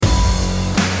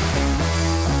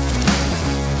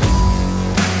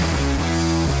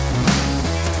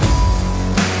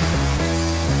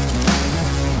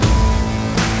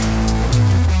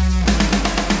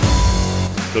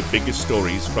the biggest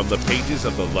stories from the pages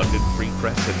of the London Free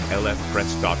Press and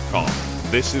lfpress.com.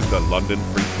 This is the London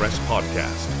Free Press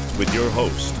Podcast with your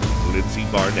host, Lindsay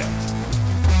Barnett.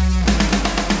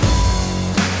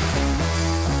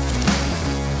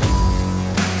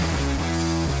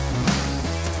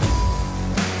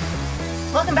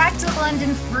 Welcome back to the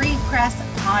London Free Press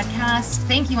Podcast.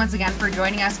 Thank you once again for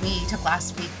joining us. We took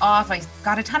last week off. I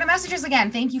got a ton of messages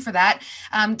again. Thank you for that.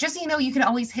 Just so you know, you can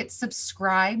always hit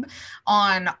subscribe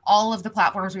on all of the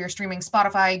platforms we are streaming: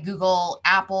 Spotify, Google,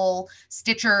 Apple,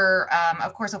 Stitcher,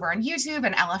 of course, over on YouTube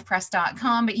and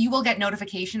lfpress.com. But you will get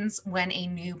notifications when a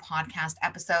new podcast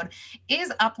episode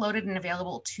is uploaded and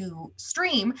available to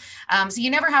stream. So you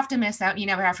never have to miss out. You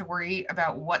never have to worry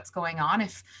about what's going on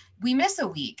if we miss a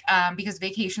week, because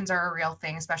vacations are a real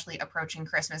thing, especially approaching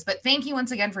Christmas. But thank you once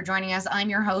again for joining us. I'm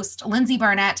your host, Lindsay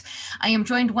Barnett. I am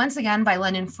joined once again by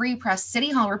London Free Press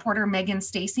City Hall reporter Megan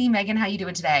Stacey. Megan, how you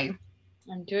doing today?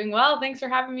 I'm doing well. Thanks for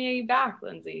having me back,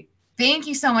 Lindsay. Thank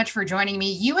you so much for joining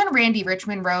me. You and Randy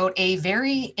Richmond wrote a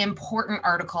very important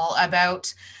article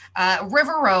about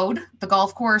River Road, the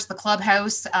golf course, the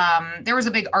clubhouse. There was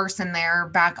a big arson there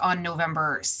back on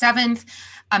November 7th.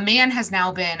 A man has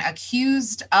now been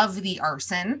accused of the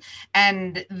arson,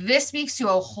 and this speaks to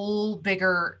a whole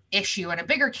bigger issue and a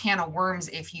bigger can of worms,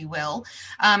 if you will.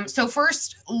 So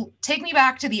first, take me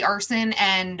back to the arson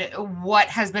and what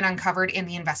has been uncovered in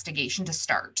the investigation to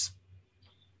start.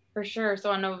 For sure.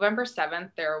 So on November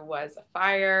 7th, there was a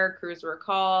fire. Crews were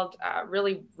called,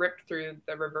 really ripped through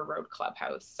the River Road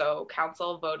clubhouse. So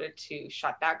council voted to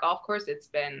shut that golf course. It's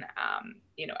been,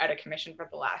 out of commission for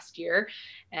the last year.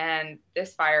 And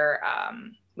this fire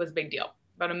was a big deal.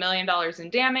 About $1 million in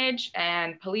damage,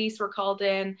 and police were called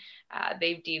in.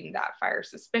 They've deemed that fire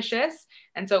suspicious.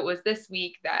 And so it was this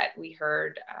week that we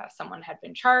heard someone had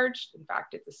been charged. In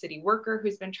fact, it's a city worker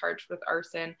who's been charged with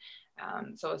arson.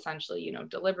 So essentially,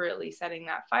 deliberately setting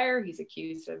that fire. He's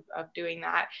accused of doing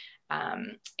that.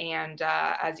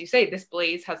 As you say, this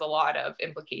blaze has a lot of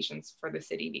implications for the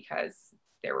city because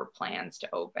there were plans to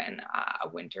open a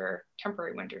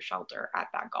temporary winter shelter at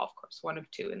that golf course, one of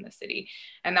two in the city.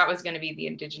 And that was going to be the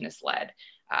Indigenous-led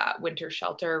winter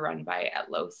shelter run by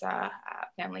LFP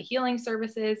Family Healing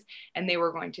Services. And they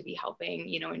were going to be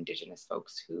helping, Indigenous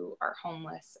folks who are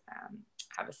homeless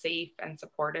have a safe and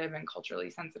supportive and culturally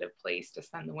sensitive place to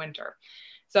spend the winter.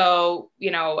 So,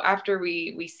 after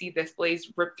we see this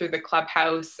blaze rip through the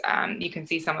clubhouse, you can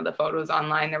see some of the photos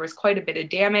online. There was quite a bit of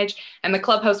damage, and the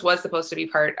clubhouse was supposed to be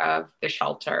part of the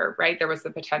shelter, right? There was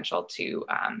the potential to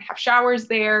have showers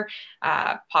there,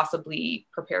 possibly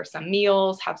prepare some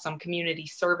meals, have some community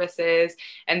services.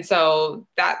 And so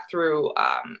that threw,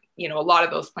 a lot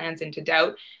of those plans into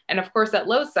doubt. And of course, at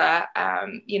LOSA,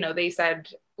 they said,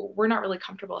 we're not really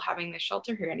comfortable having this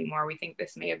shelter here anymore. We think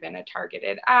this may have been a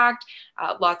targeted act.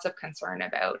 Lots of concern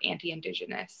about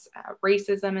anti-Indigenous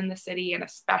racism in the city, and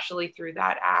especially through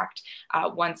that act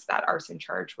once that arson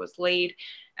charge was laid.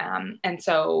 And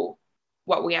so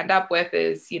what we end up with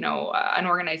is, an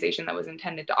organization that was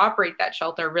intended to operate that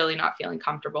shelter really not feeling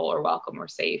comfortable or welcome or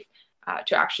safe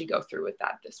to actually go through with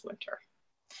that this winter.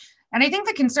 And I think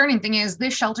the concerning thing is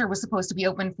this shelter was supposed to be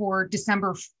open for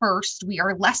December 1st. We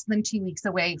are less than 2 weeks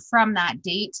away from that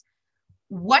date.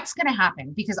 What's going to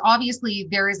happen? Because obviously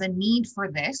there is a need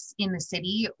for this in the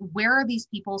city. Where are these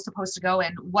people supposed to go?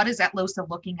 And what is LOSA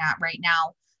looking at right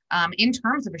now in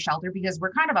terms of a shelter? Because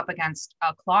we're kind of up against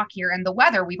a clock here, and the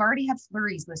weather, we've already had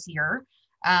flurries this year.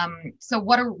 So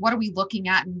what are we looking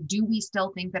at? And do we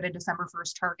still think that a December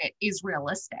 1st target is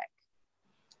realistic?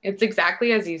 It's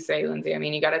exactly as you say, Lindsay. I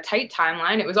mean, you got a tight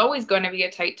timeline. It was always going to be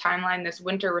a tight timeline. This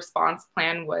winter response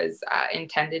plan was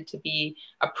intended to be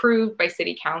approved by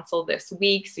City Council this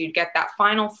week. So you'd get that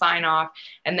final sign off,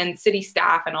 and then city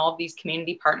staff and all of these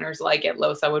community partners like at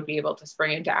LOSA would be able to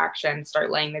spring into action,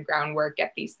 start laying the groundwork,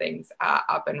 get these things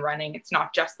up and running. It's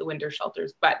not just the winter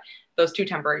shelters, but those two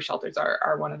temporary shelters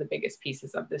are one of the biggest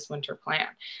pieces of this winter plan.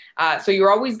 So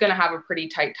you're always going to have a pretty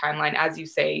tight timeline. As you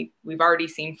say, we've already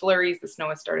seen flurries, the snow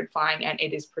has started flying, and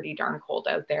it is pretty darn cold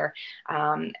out there.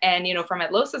 And from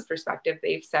LOSA's perspective,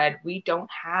 they've said, we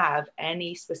don't have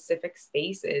any specific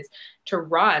spaces to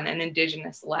run an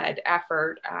Indigenous-led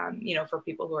effort, for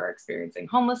people who are experiencing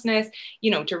homelessness,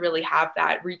 to really have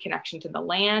that reconnection to the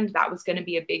land. That was going to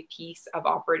be a big piece of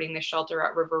operating the shelter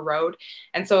at River Road.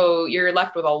 And so you're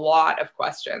left with a lot of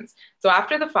questions. So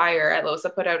after the fire, LOSA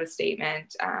put out a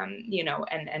statement,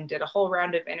 and did a whole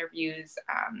round of interviews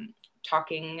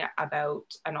talking about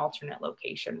an alternate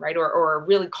location, right? Or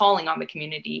really calling on the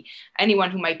community,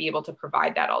 anyone who might be able to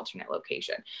provide that alternate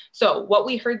location. So what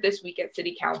we heard this week at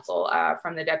City Council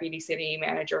from the Deputy City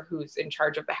Manager who's in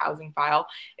charge of the housing file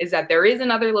is that there is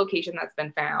another location that's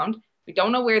been found. We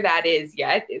don't know where that is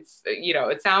yet. It's,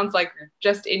 it sounds like we're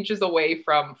just inches away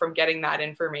from getting that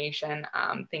information.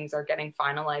 Things are getting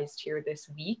finalized here this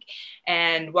week.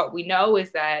 And what we know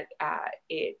is that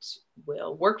it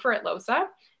will work for Atlosa.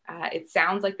 It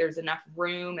sounds like there's enough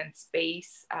room and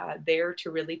space there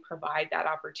to really provide that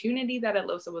opportunity that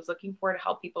Atlosa was looking for to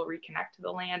help people reconnect to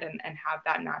the land and have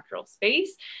that natural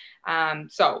space.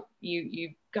 So you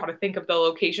got to think of the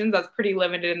locations that's pretty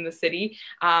limited in the city.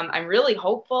 I'm really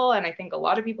hopeful, and I think a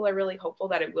lot of people are really hopeful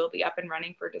that it will be up and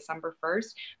running for December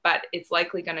 1st, but it's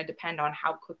likely going to depend on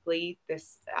how quickly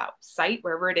this site,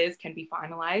 wherever it is, can be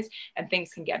finalized and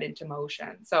things can get into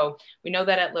motion. So we know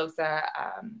that Atlosa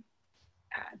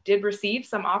did receive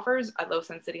some offers. Atlosa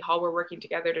and City Hall were working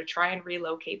together to try and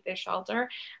relocate this shelter.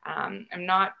 I'm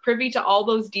not privy to all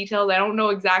those details. I don't know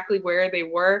exactly where they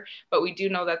were, but we do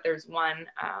know that there's one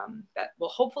that will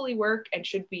hopefully work and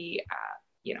should be,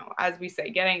 as we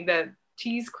say, getting the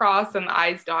T's crossed and the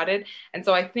I's dotted. And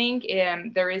so I think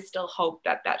there is still hope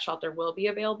that that shelter will be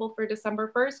available for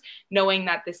December 1st, knowing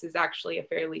that this is actually a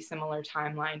fairly similar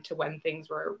timeline to when things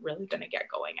were really going to get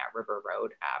going at River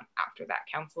Road after that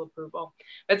council approval.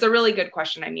 But it's a really good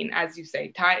question. I mean, as you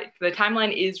say, the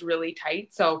timeline is really tight.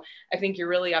 So I think you're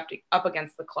really up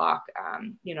against the clock,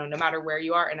 no matter where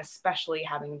you are, and especially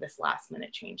having this last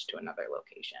minute change to another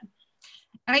location.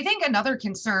 And I think another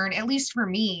concern, at least for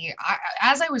me,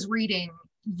 as I was reading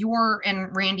your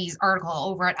and Randy's article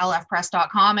over at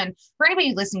lfpress.com, and for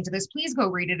anybody listening to this, please go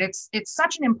read it. It's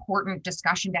such an important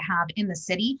discussion to have in the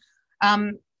city.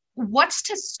 What's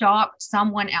to stop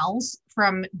someone else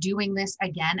from doing this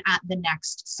again at the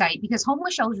next site? Because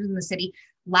homeless shelters in the city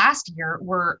last year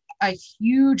were a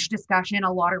huge discussion.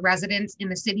 A lot of residents in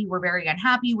the city were very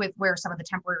unhappy with where some of the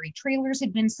temporary trailers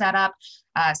had been set up,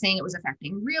 saying it was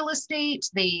affecting real estate.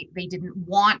 They didn't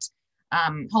want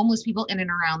homeless people in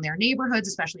and around their neighborhoods,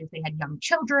 especially if they had young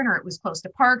children or it was close to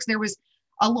parks. There was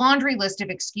a laundry list of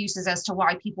excuses as to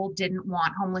why people didn't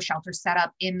want homeless shelters set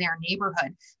up in their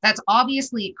neighborhood. That's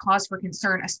obviously cause for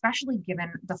concern, especially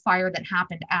given the fire that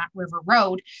happened at River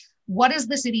Road. What is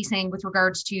the city saying with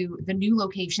regards to the new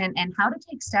location and how to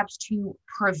take steps to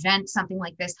prevent something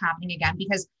like this happening again?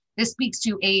 Because this speaks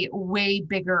to a way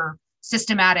bigger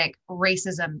systematic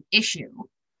racism issue.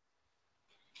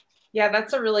 Yeah,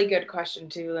 that's a really good question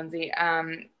too, Lindsay.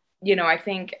 I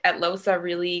think Atlosa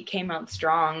really came out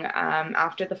strong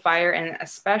after the fire, and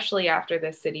especially after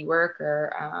the city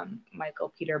worker,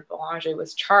 Michael Peter Belanger,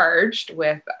 was charged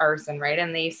with arson, right?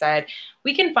 And they said,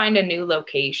 we can find a new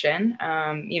location,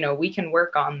 we can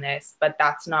work on this, but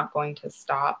that's not going to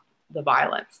stop the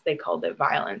violence. They called it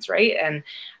violence, right? And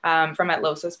from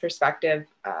Atlosa's perspective,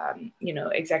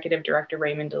 Executive Director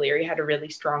Raymond Deliri had a really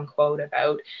strong quote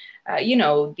about,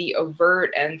 the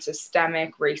overt and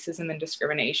systemic racism and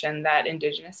discrimination that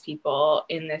Indigenous people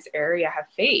in this area have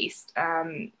faced,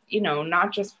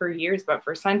 not just for years, but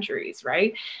for centuries,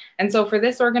 right? And so for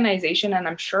this organization, and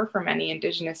I'm sure for many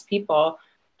Indigenous people,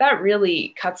 that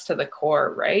really cuts to the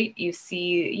core, right? You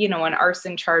see, an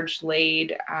arson charge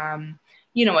laid,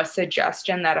 a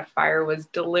suggestion that a fire was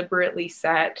deliberately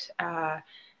set, to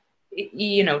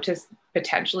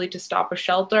potentially to stop a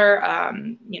shelter.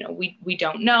 We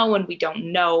don't know, and we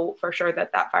don't know for sure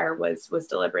that fire was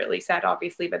deliberately set,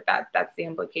 obviously, but that's the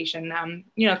implication,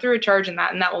 through a charge, and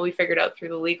that will be figured out through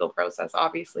the legal process,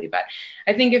 obviously. But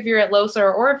I think if you're at LOSA,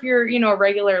 or if you're, a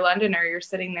regular Londoner, you're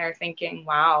sitting there thinking,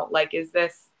 wow, like, is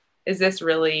this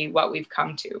really what we've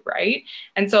come to, right?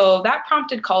 And so that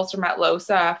prompted calls from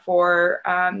Atlosa for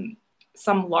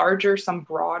some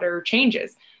broader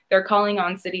changes. They're calling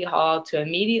on City Hall to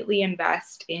immediately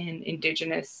invest in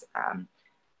Indigenous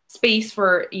space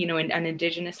for, an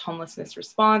Indigenous homelessness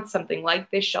response, something like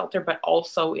this shelter, but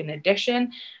also in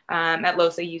addition,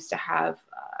 Atlosa used to have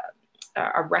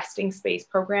a resting space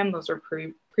program. Those were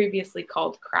previously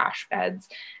called crash beds,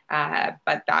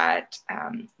 but that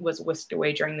was whisked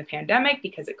away during the pandemic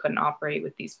because it couldn't operate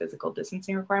with these physical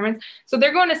distancing requirements. So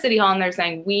they're going to City Hall and they're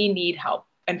saying, we need help.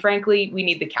 And frankly, we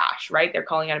need the cash, right? They're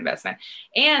calling it investment.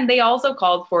 And they also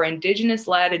called for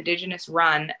Indigenous-led,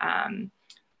 Indigenous-run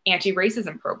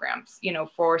anti-racism programs,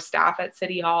 for staff at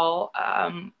City Hall,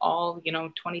 all,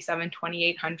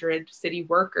 2,800 city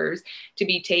workers to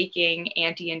be taking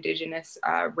anti-Indigenous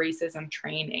racism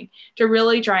training to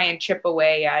really try and chip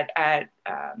away at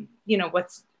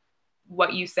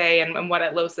what you say and what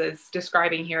Atlosa is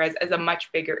describing here as a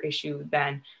much bigger issue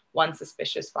than one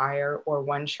suspicious fire or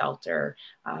one shelter,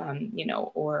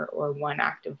 or one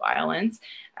act of violence.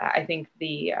 I think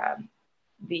the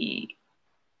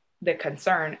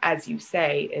concern, as you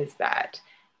say, is that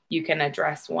you can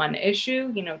address one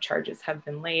issue, charges have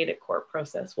been laid, a court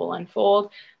process will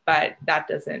unfold, but that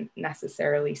doesn't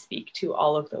necessarily speak to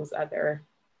all of those other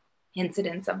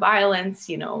incidents of violence,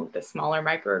 the smaller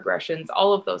microaggressions,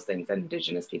 all of those things that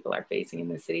Indigenous people are facing in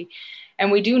the city.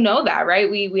 And we do know that, right?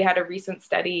 We had a recent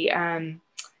study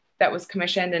that was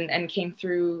commissioned and came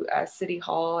through City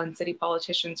Hall and city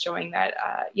politicians showing that,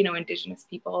 Indigenous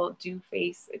people do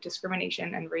face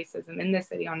discrimination and racism in the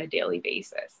city on a daily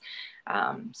basis.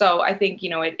 So I think,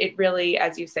 it really,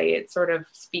 as you say, it sort of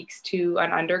speaks to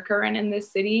an undercurrent in this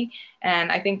city.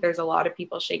 And I think there's a lot of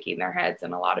people shaking their heads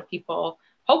and a lot of people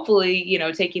hopefully,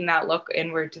 taking that look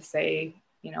inward to say,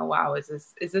 wow, is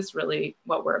this really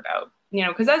what we're about?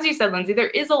 Because as you said, Lindsay, there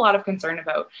is a lot of concern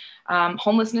about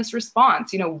homelessness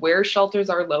response, where shelters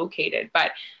are located.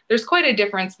 But there's quite a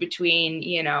difference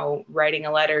between, writing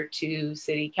a letter to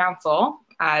city council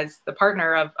as the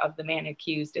partner of the man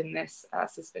accused in this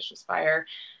suspicious fire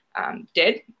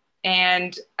did,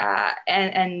 and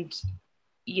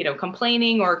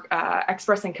complaining or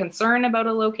expressing concern about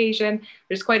a location.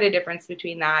 There's quite a difference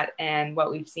between that and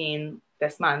what we've seen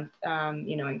this month,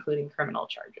 including criminal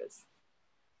charges.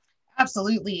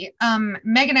 Absolutely.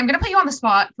 Megan, I'm going to put you on the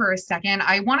spot for a second.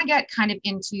 I want to get kind of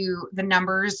into the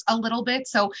numbers a little bit.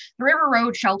 So the River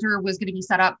Road shelter was going to be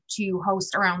set up to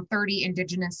host around 30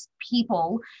 Indigenous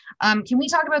people. Can we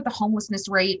talk about the homelessness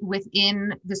rate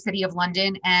within the City of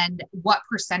London and what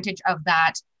percentage of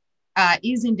that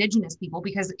is Indigenous people?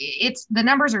 Because the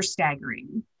numbers are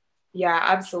staggering. Yeah,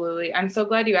 absolutely. I'm so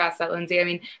glad you asked that, Lindsay. I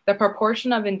mean, the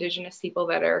proportion of Indigenous people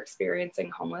that are experiencing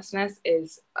homelessness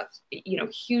is,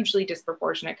 hugely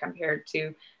disproportionate compared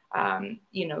to,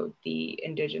 the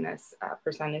Indigenous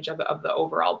percentage of the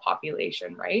overall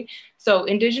population, right? So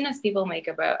Indigenous people make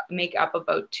up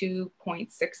about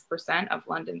 2.6% of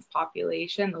London's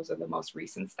population. Those are the most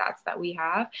recent stats that we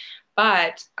have.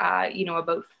 But,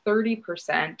 about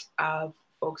 30% of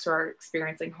folks who are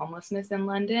experiencing homelessness in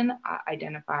London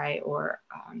identify or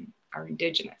are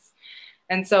Indigenous.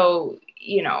 And so,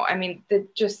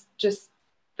 just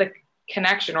the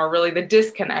connection, or really the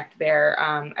disconnect there,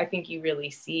 I think you really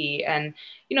see. And,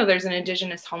 there's an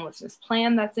Indigenous homelessness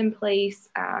plan that's in place.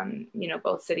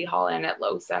 Both City Hall and at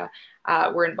LOSA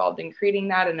were involved in creating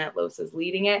that, and at LOSA is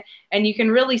leading it. And you can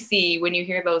really see when you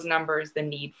hear those numbers, the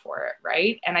need for it,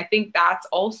 right? And I think that's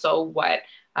also what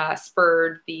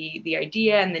spurred the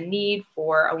idea and the need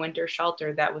for a winter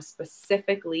shelter that was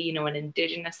specifically, an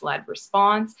Indigenous-led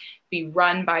response, be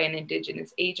run by an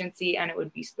Indigenous agency, and it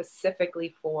would be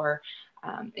specifically for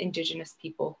Indigenous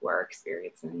people who are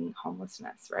experiencing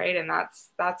homelessness, right? And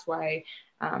that's why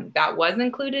that was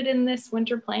included in this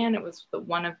winter plan. It was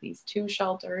one of these two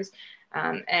shelters,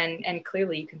 and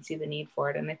clearly you can see the need for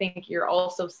it. And I think you're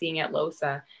also seeing at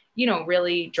LOSA,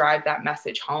 really drive that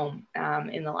message home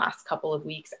in the last couple of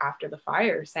weeks after the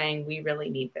fire, saying we really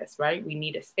need this, right? We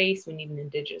need a space, we need an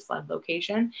Indigenous-led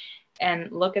location.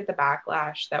 And look at the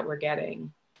backlash that we're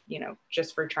getting,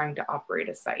 just for trying to operate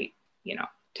a site,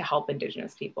 to help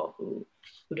Indigenous people who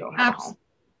don't have a home.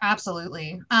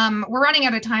 Absolutely. We're running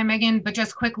out of time, Megan, but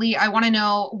just quickly, I want to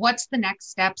know what's the next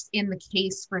steps in the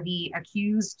case for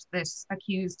this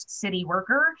accused city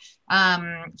worker.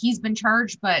 He's been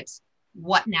charged, but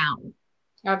what now?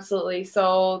 Absolutely.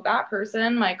 So that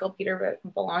person, Michael Peter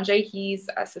Belanger, he's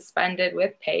suspended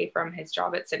with pay from his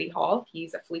job at City Hall.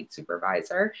 He's a fleet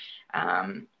supervisor.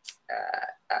 And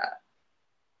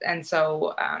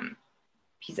so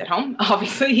he's at home.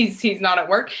 Obviously, he's not at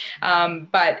work,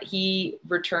 but he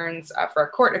returns for a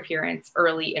court appearance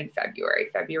early in February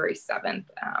 7th.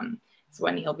 Is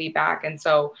when he'll be back. And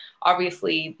so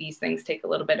obviously these things take a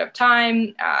little bit of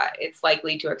time. It's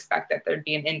likely to expect that there'd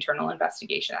be an internal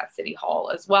investigation at City Hall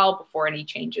as well before any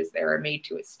changes there are made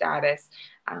to his status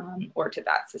or to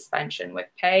that suspension with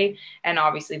pay. And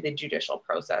obviously the judicial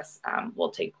process will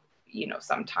take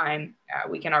some time.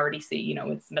 We can already see,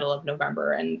 it's middle of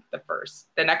November, and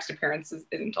the next appearance is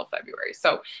until February.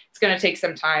 So it's going to take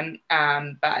some time,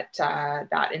 but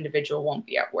that individual won't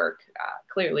be at work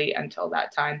clearly until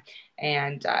that time.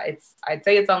 And I'd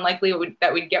say it's unlikely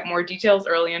that we'd get more details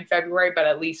early in February, but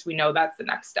at least we know that's the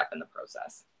next step in the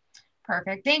process.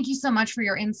 Perfect. Thank you so much for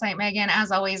your insight, Megan.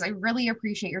 As always, I really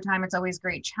appreciate your time. It's always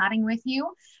great chatting with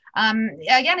you.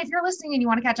 Again, if you're listening and you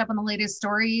want to catch up on the latest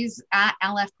stories, at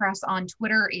LF Press on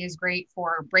Twitter is great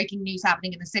for breaking news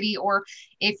happening in the city. Or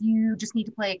if you just need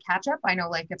to play a catch up, I know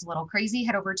life gets a little crazy,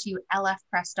 head over to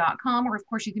lfpress.com, or of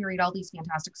course you can read all these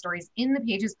fantastic stories in the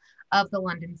pages of the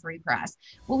London Free Press.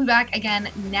 We'll be back again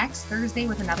next Thursday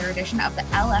with another edition of the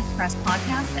LF Press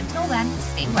Podcast. Until then,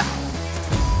 stay well.